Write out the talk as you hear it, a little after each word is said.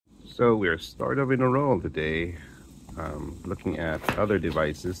So we're sort of in a roll today, looking at other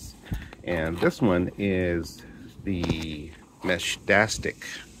devices, and this one is the Meshtastic.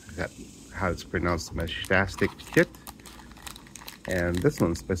 Is that how it's pronounced? Meshtastic kit. And this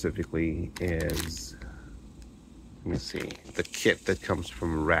one specifically is, let me see, the kit that comes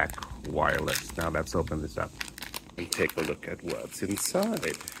from RAK Wireless. Now let's open this up and take a look at what's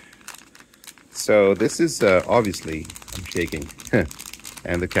inside. So this is obviously, I'm shaking,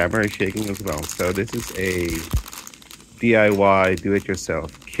 and the camera is shaking as well. So this is a DIY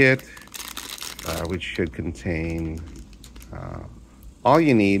do-it-yourself kit, which should contain all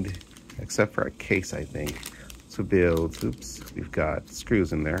you need, except for a case, I think, to build, oops, we've got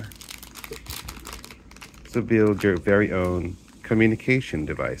screws in there, to build your very own communication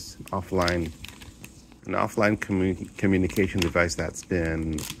device, an offline communication device that's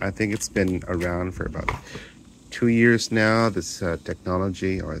been, I think it's been around for about 2 years now, this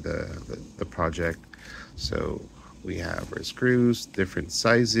technology or the project. So we have our screws, different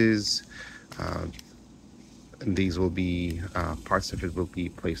sizes, and these will be, parts of it will be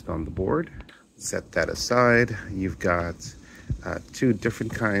placed on the board. Set that aside. You've got two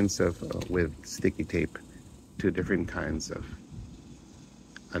different kinds of, with sticky tape, two different kinds of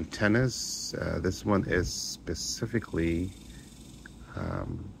antennas. This one is specifically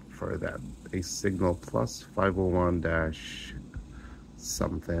for that a signal plus 501 dash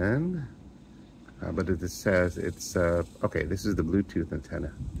something, but it just says it's okay, this is the Bluetooth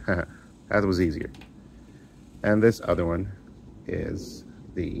antenna. That was easier. And this other one is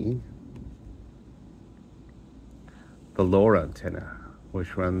the LoRa antenna,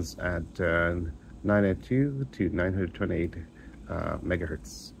 which runs at 902 to 928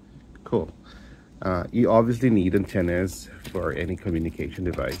 megahertz. Cool. You obviously need antennas for any communication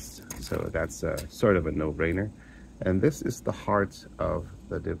device, so that's sort of a no-brainer. And this is the heart of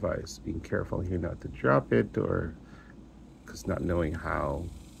the device. Being careful here not to drop it, or because not knowing how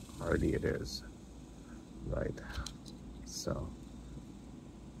hardy it is. Right. So,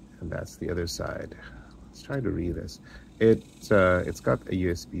 and that's the other side. Let's try to read this. It's got a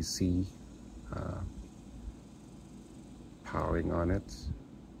USB-C powering on it.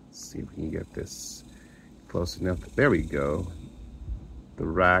 Let's see if we can get this close enough. There we go. The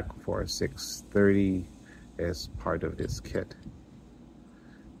RAK 4630 is part of this kit.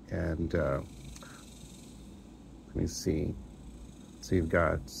 And let me see. So you've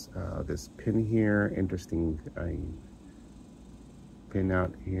got this pin here, interesting pin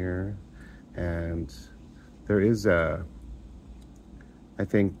out here, and there is a, I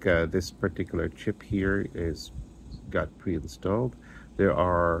think this particular chip here is got pre-installed. There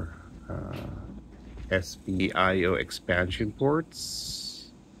are SPIO expansion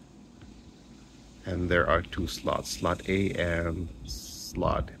ports, and there are two slots, slot A and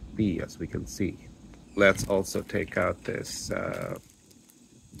slot B, as we can see. Let's also take out this a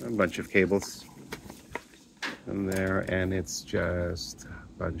bunch of cables in there, and it's just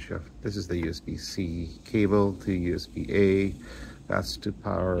a bunch of, this is the USB-C cable to USB-A. That's to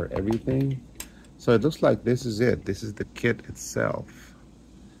power everything. So it looks like this is it. This is the kit itself.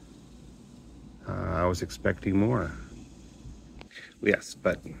 I was expecting more. Yes,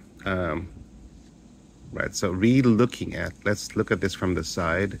 but right, so re-looking at, let's look at this from the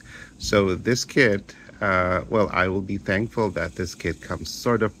side. So this kit, well, I will be thankful that this kit comes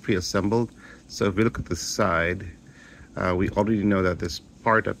sort of pre-assembled. So if we look at the side, we already know that this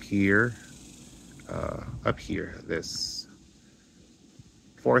part up here, this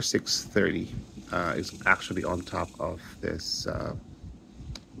 4630 is actually on top of this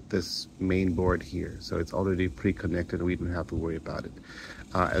this main board here. So it's already pre-connected. We don't have to worry about it.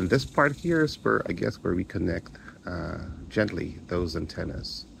 And this part here is where, I guess, where we connect gently those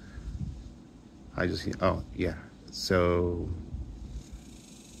antennas. I just, oh yeah, so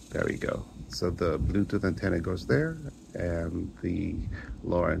there we go. So the Bluetooth antenna goes there, and the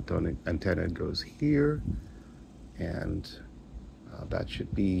LoRa antenna goes here, and that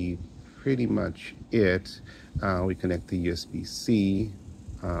should be pretty much it. We connect the USB-C,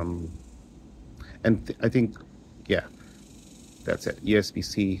 and I think, yeah, that's it,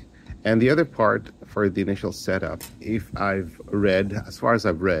 USB-C. And the other part for the initial setup, if I've read, as far as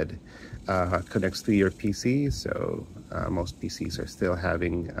I've read, connects to your PC. So most PCs are still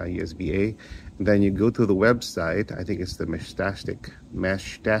having USB-A. Then you go to the website, I think it's the Meshtastic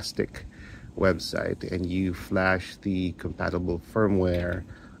website, and you flash the compatible firmware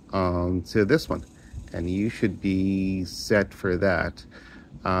to this one, and you should be set for that.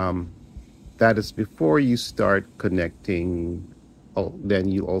 That is before you start connecting. Oh, then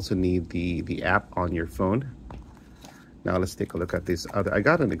you also need the app on your phone. Now let's take a look at this other. I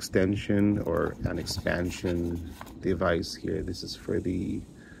got an extension or an expansion device here. This is for the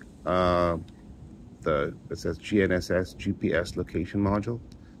it says GNSS GPS location module.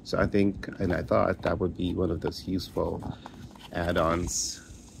 So I think, and I thought that would be one of those useful add-ons.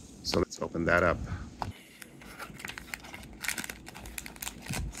 So let's open that up.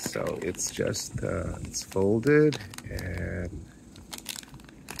 So it's just it's folded and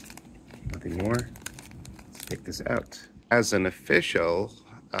nothing more. Let's take this out. As an official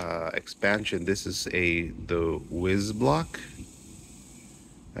expansion, this is the Whiz block.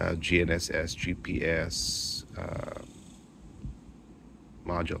 GNSS GPS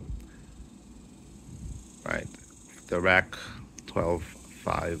module, right? The RAK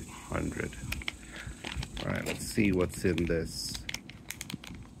 12500. All right, let's see what's in this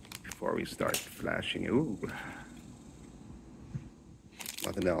before we start flashing. Ooh,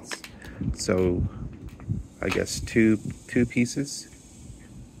 nothing else. So I guess two pieces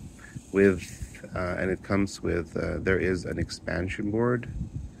with and it comes with there is an expansion board.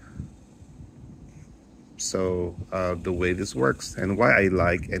 So the way this works and why I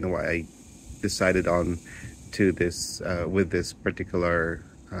like and why I decided on to this with this particular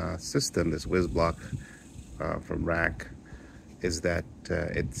system, this Whiz block from RAK, is that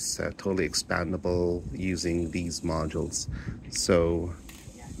it's totally expandable using these modules. So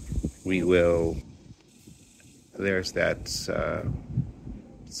we will, there's that,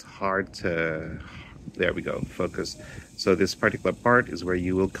 it's hard to, there we go, focus. So this particular part is where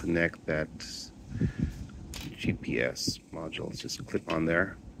you will connect that GPS module. Let's just clip on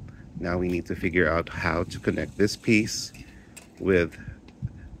there. Now we need to figure out how to connect this piece with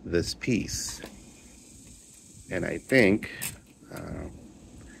this piece. And I think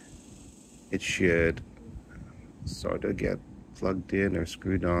it should sort of get plugged in or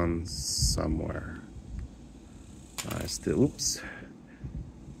screwed on somewhere. Oops,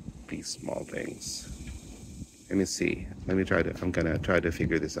 these small things. Let me see. I'm gonna try to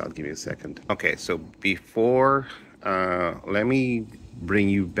figure this out. Give me a second. Okay, so before, let me bring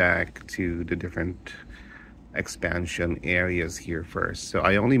you back to the different expansion areas here first. So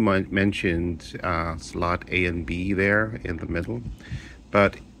I only mentioned slot A and B there in the middle,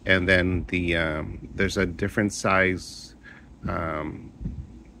 and then there's a different size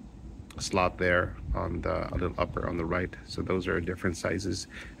slot there on the upper on the right. So those are different sizes,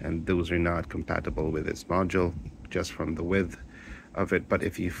 and those are not compatible with this module just from the width of it. But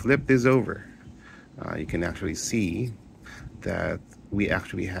if you flip this over, you can actually see that we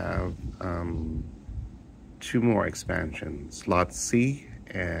actually have two more expansions, slot C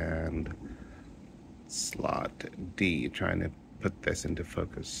and slot D. Trying to put this into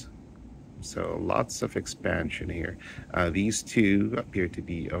focus. So lots of expansion here. These two appear to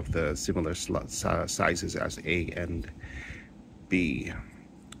be of the similar slot sizes as A and B,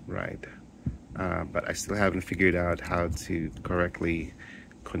 right? But I still haven't figured out how to correctly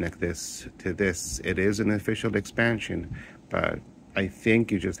connect this to this. It is an official expansion, but I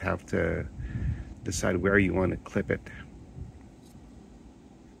think you just have to decide where you want to clip it.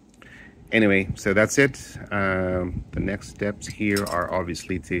 Anyway, so that's it. The next steps here are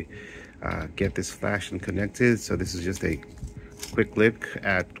obviously to get this flash and connected. So this is just a quick look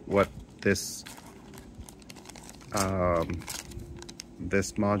at what this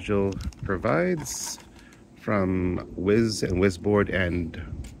this module provides from Whiz and Whizboard and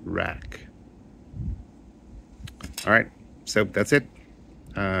RAK. All right, so that's it.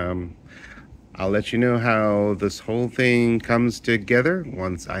 I'll let you know how this whole thing comes together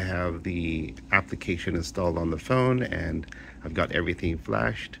once I have the application installed on the phone and I've got everything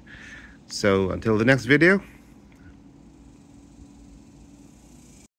flashed. So until the next video,